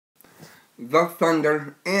The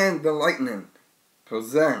Thunder and the Lightning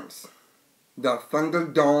presents the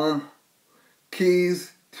ThunderDome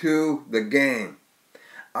Keys to the Game.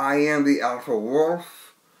 I am the Alpha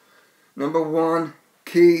Wolf. Number one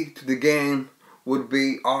key to the game would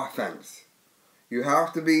be offense. You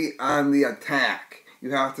have to be on the attack.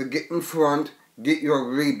 You have to get in front, get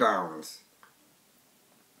your rebounds.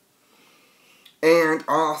 And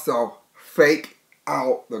also fake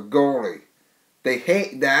out the goalie. They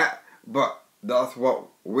hate that, but that's what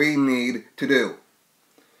we need to do.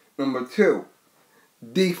 Number two,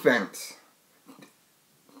 defense.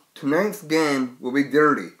 Tonight's game will be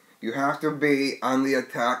dirty. You have to be on the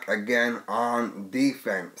attack again on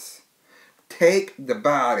defense. Take the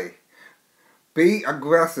body. Be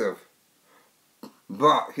aggressive.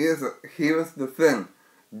 But here's the thing.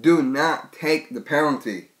 Do not take the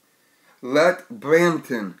penalty. Let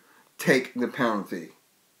Brampton take the penalty.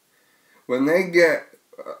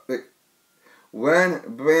 When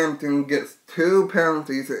Brampton gets 2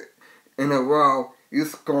 penalties in a row, you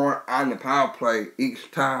score on the power play each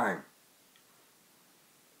time.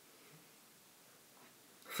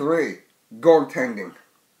 3. Goaltending.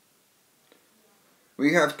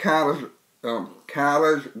 We have college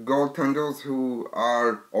goaltenders who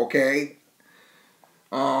are okay.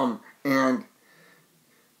 And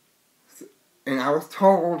I was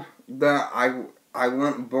told that I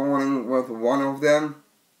went bowling with one of them.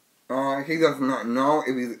 He does not know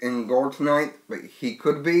if he's in goal tonight, but he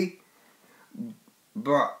could be.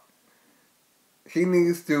 But he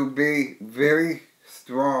needs to be very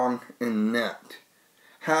strong in net.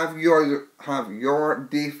 Have your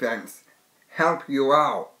defense help you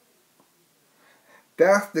out.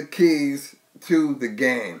 That's the keys to the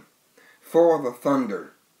game for the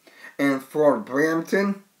Thunder. And for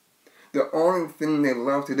Brampton, the only thing they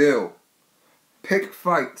love to do, pick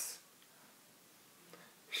fights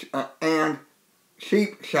and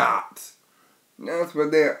cheap shots. That's why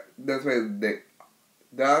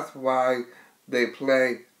they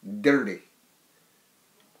play dirty.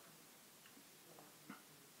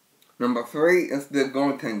 Number 3 is the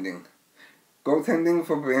goaltending. Goaltending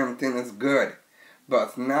for Brampton is good, but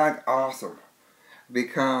it's not awesome,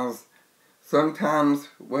 because sometimes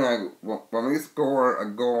when we score a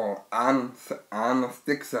goal on the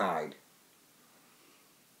stick side,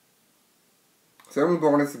 some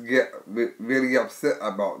goalies get really upset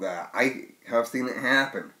about that. I have seen it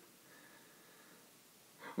happen.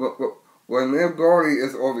 When their goalie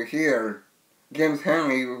is over here, James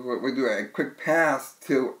Henry would do a quick pass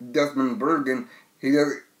to Desmond Bergen.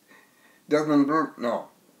 The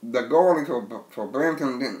goalie for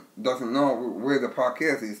Brampton doesn't know where the puck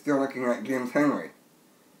is. He's still looking at James Henry.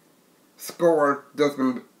 Score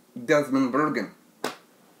Desmond Bergen.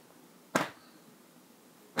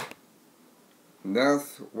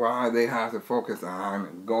 That's why they have to focus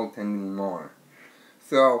on goaltending more.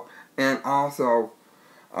 So, and also,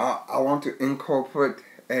 I want to incorporate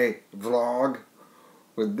a vlog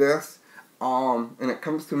with this. And it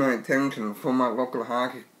comes to my attention for my local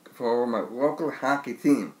hockey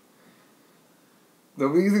team. The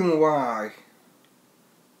reason why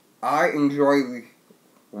I enjoy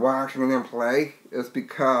watching them play is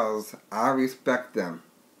because I respect them,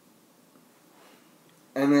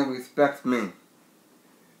 and they respect me.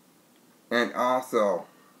 And also,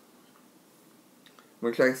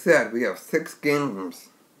 which I said, we have 6 games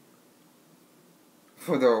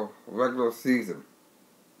for the regular season.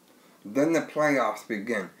 Then the playoffs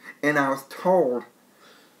begin. And I was told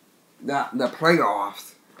that the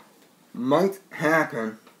playoffs might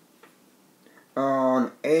happen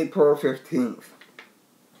on April 15th.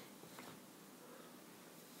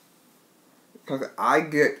 Because I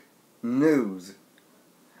get news.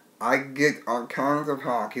 I get all kinds of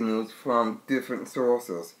hockey news from different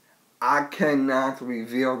sources. I cannot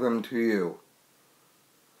reveal them to you.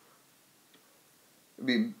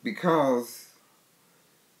 Because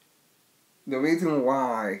the reason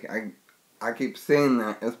why I keep saying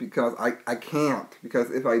that is because I can't.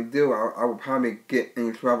 Because if I do, I will probably get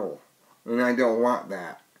in trouble. And I don't want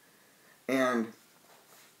that. And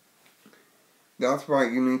that's why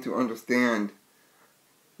you need to understand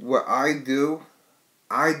what I do.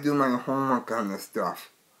 I do my homework on this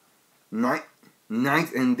stuff night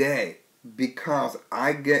and day, because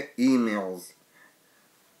I get emails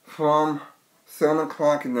from 7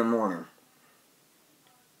 o'clock in the morning,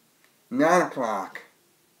 9 o'clock,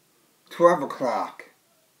 12 o'clock,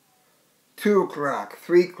 2 o'clock,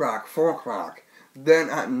 3 o'clock, 4 o'clock, then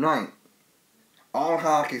at night, all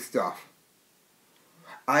hockey stuff.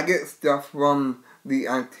 I get stuff from the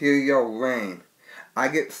Ontario Reign. I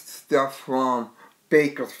get stuff from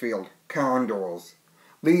Bakersfield Condors,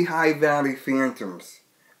 Lehigh Valley Phantoms,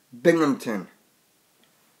 Binghamton,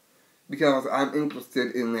 because I'm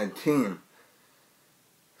interested in their team.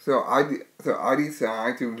 So I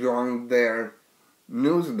decide to join their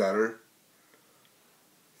newsletter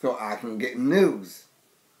so I can get news.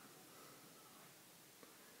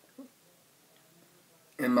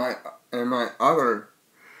 And my other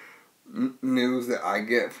news that I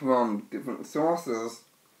get from different sources,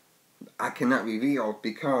 I cannot reveal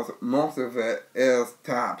because most of it is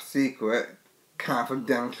top secret,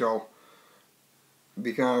 confidential,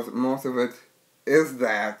 because most of it is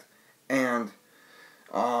that, and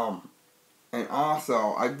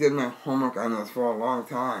also I did my homework on this for a long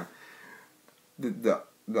time.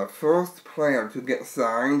 The first player to get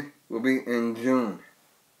signed will be in June,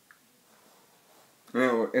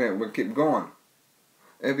 and it will keep going.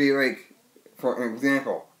 It'd be like, for an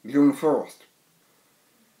example, June 1st,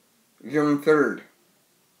 June 3rd.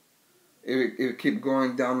 It would keep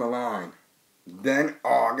going down the line. Then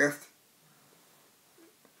August,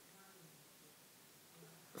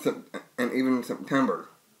 and even September.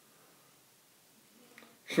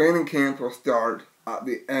 Training camp will start at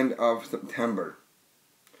the end of September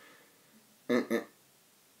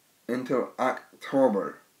until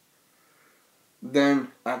October.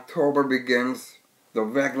 Then October begins, the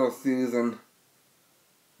regular season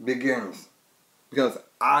begins, because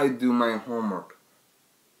I do my homework.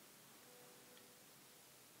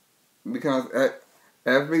 Because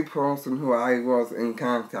every person who I was in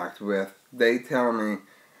contact with, they tell me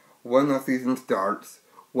when the season starts,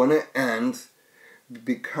 when it ends,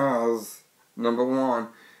 because, number one,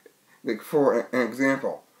 like for an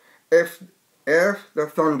example, if the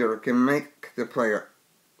Thunder can make the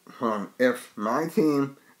if my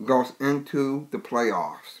team goes into the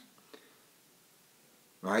playoffs,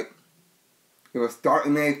 right, it will start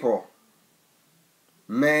in April,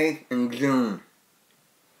 May, and June.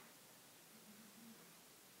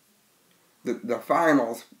 The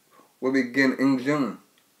finals will begin in June.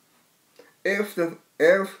 If the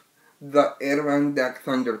Adirondack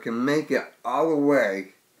Thunder can make it all the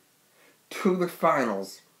way to the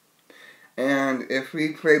finals, and if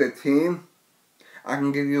we play the team, I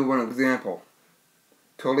can give you one example.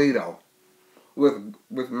 Toledo,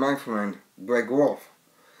 with my friend Greg Wolf.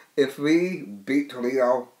 If we beat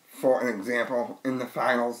Toledo, for an example, in the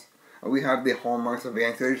finals, and we have the home ice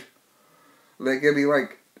advantage, like it'd be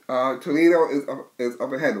like Toledo is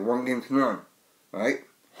up ahead 1-0, right?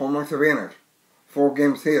 Home ice advantage, 4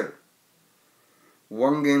 games here,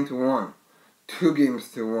 1-1,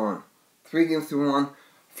 2-1, 3-1.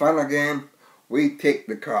 Final game, we take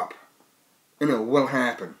the cup, and it will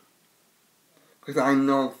happen. Because I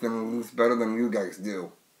know things better than you guys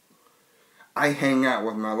do. I hang out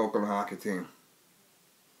with my local hockey team.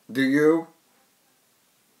 Do you?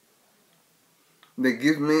 They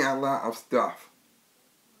give me a lot of stuff.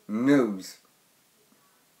 News.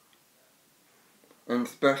 And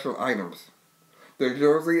special items. The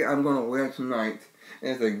jersey I'm going to wear tonight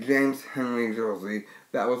is a James Henry jersey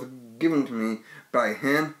that was given to me by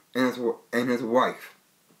him and his wife.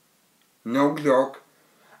 No joke.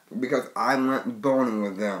 Because I went bowling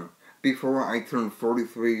with them before I turned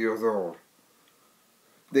 43 years old.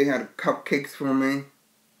 They had cupcakes for me.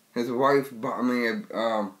 His wife bought me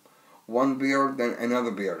one beer, then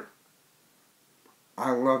another beer.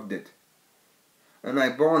 I loved it. And my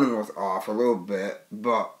bowling was off a little bit,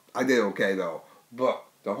 but I did okay though. But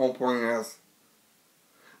the whole point is,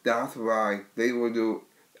 that's why they would do,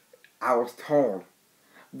 I was told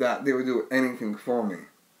that they would do anything for me.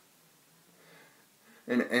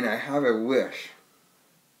 And I have a wish.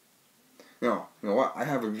 No, you know what? I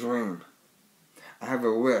have a dream. I have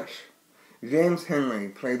a wish. James Henry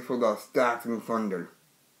played for the Stockton Thunder.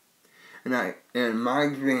 And my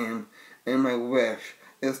dream and my wish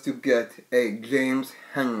is to get a James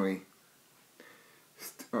Henry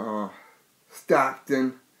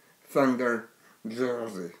Stockton Thunder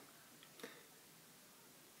jersey.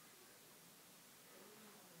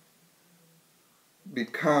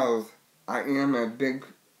 Because I'm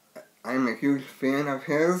a huge fan of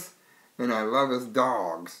his, and I love his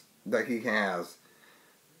dogs that he has.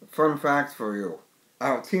 Fun facts for you.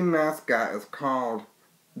 Our team mascot is called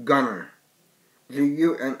Gunnar.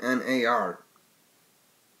 Gunnar.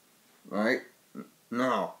 Right?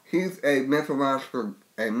 No. He's a mythological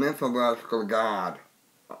god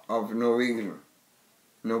of Norwegian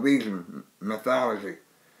mythology.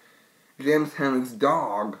 James Henry's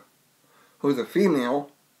dog, who's a female,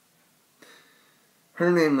 her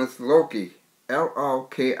name is Loki.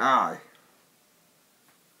 Loki.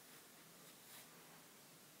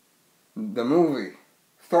 The movie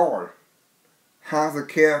Thor has a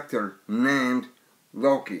character named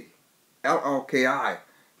Loki. L-O-K-I.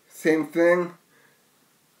 Same thing.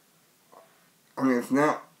 I mean, it's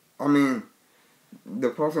not, I mean, the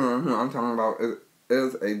person who I'm talking about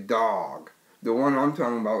is a dog. The one I'm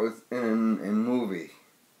talking about is in a movie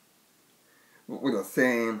with the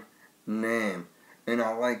same name. And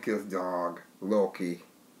I like his dog, Loki.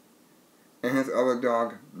 And his other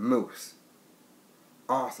dog, Moose.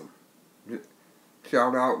 Awesome.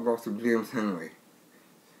 Shout out goes to James Henry,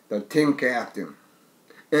 the team captain.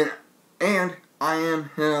 And I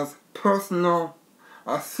am his personal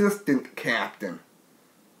assistant captain.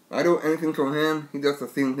 I do anything for him, he does the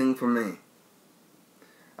same thing for me.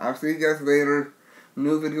 I'll see you guys later.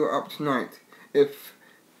 New video up tonight. If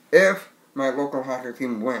my local hockey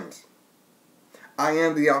team wins. I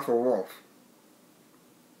am the Alpha Wolf.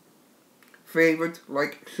 Favorite,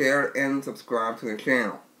 like, share, and subscribe to the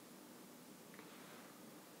channel.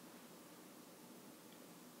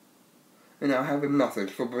 And I have a message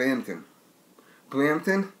for Brampton.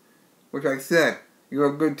 Brampton, which I said,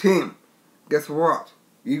 you're a good team. Guess what?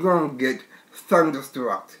 You're going to get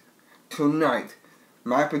thunderstruck tonight.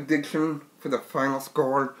 My prediction for the final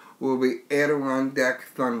score will be Adirondack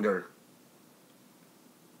Thunder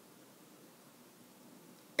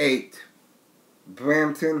 8.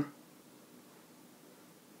 Brampton,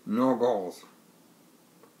 no goals.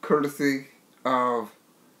 Courtesy of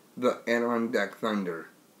the Adirondack Thunder.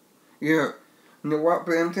 Yeah, you know what,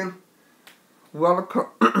 Brampton?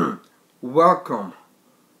 Welcome, welcome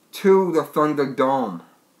to the ThunderDome.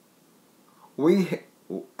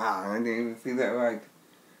 I didn't even see that right.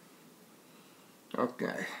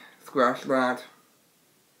 Okay, scratch that.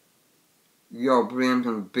 Yo,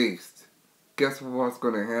 Brampton Beast. Guess what's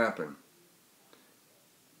gonna happen?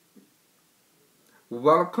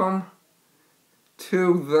 Welcome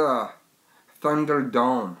to the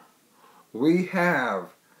ThunderDome. We have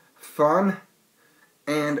fun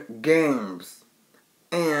and games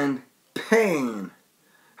and pain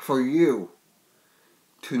for you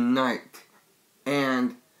tonight,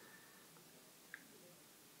 and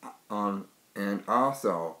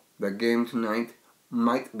also the game tonight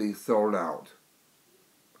might be sold out.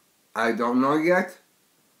 I don't know yet.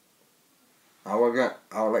 I'll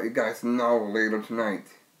let you guys know later tonight.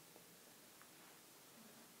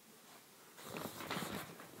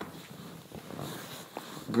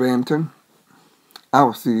 Brampton,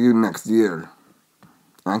 I'll see you next year.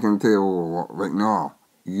 I can tell you right now,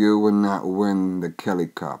 you will not win the Kelly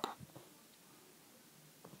Cup.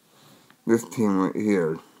 This team right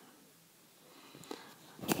here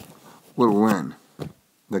will win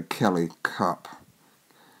the Kelly Cup.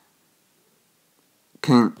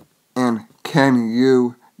 Can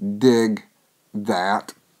you dig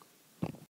that?